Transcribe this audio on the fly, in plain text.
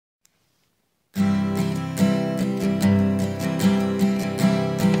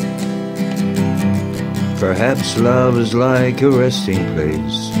Perhaps love is like a resting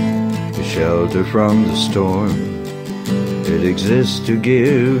place, a shelter from the storm. It exists to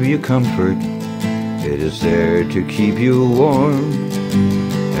give you comfort, it is there to keep you warm.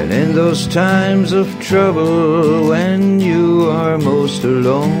 And in those times of trouble, when you are most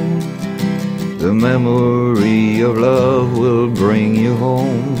alone, the memory of love will bring you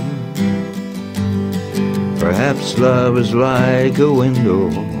home. Perhaps love is like a window,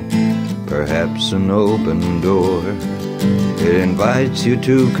 perhaps an open door. It invites you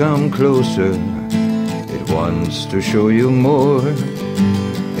to come closer, it wants to show you more.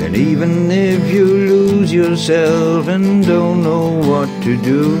 And even if you lose yourself and don't know what to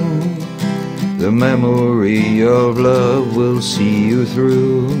do, the memory of love will see you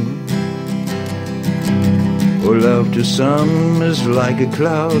through. Oh, love to some is like a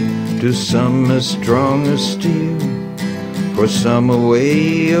cloud, to some as strong as steel. For some a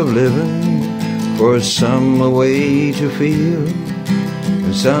way of living, for some a way to feel.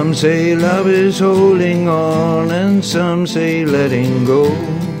 And some say love is holding on, and some say letting go.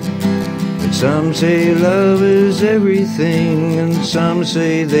 And some say love is everything, and some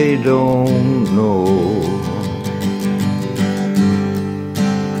say they don't know.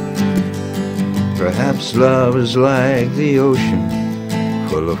 Perhaps love is like the ocean,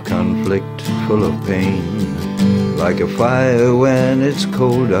 full of conflict, full of pain. Like a fire when it's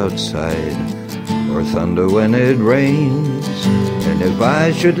cold outside, or thunder when it rains. And if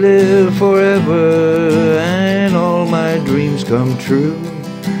I should live forever and all my dreams come true,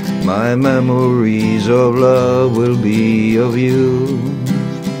 my memories of love will be of you.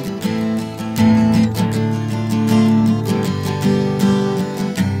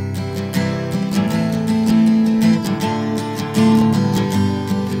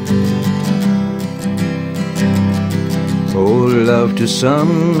 Oh, love to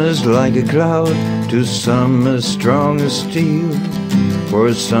some is like a cloud, to some as strong as steel.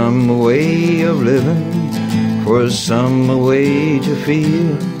 For some a way of living, for some a way to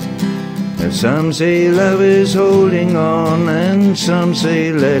feel. And some say love is holding on, and some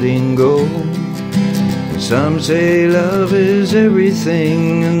say letting go. And some say love is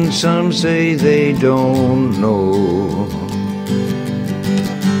everything, and some say they don't know.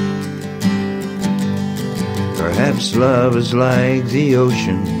 Perhaps love is like the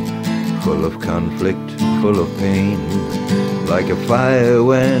ocean, full of conflict, full of pain. Like a fire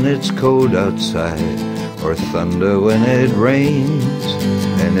when it's cold outside, or thunder when it rains.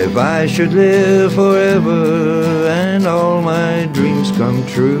 And if I should live forever and all my dreams come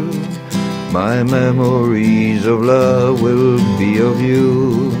true, my memories of love will be of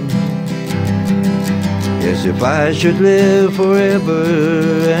you. Yes, if I should live forever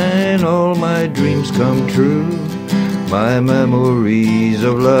and all my dreams come true, my memories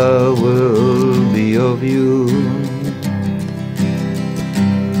of love will be of you.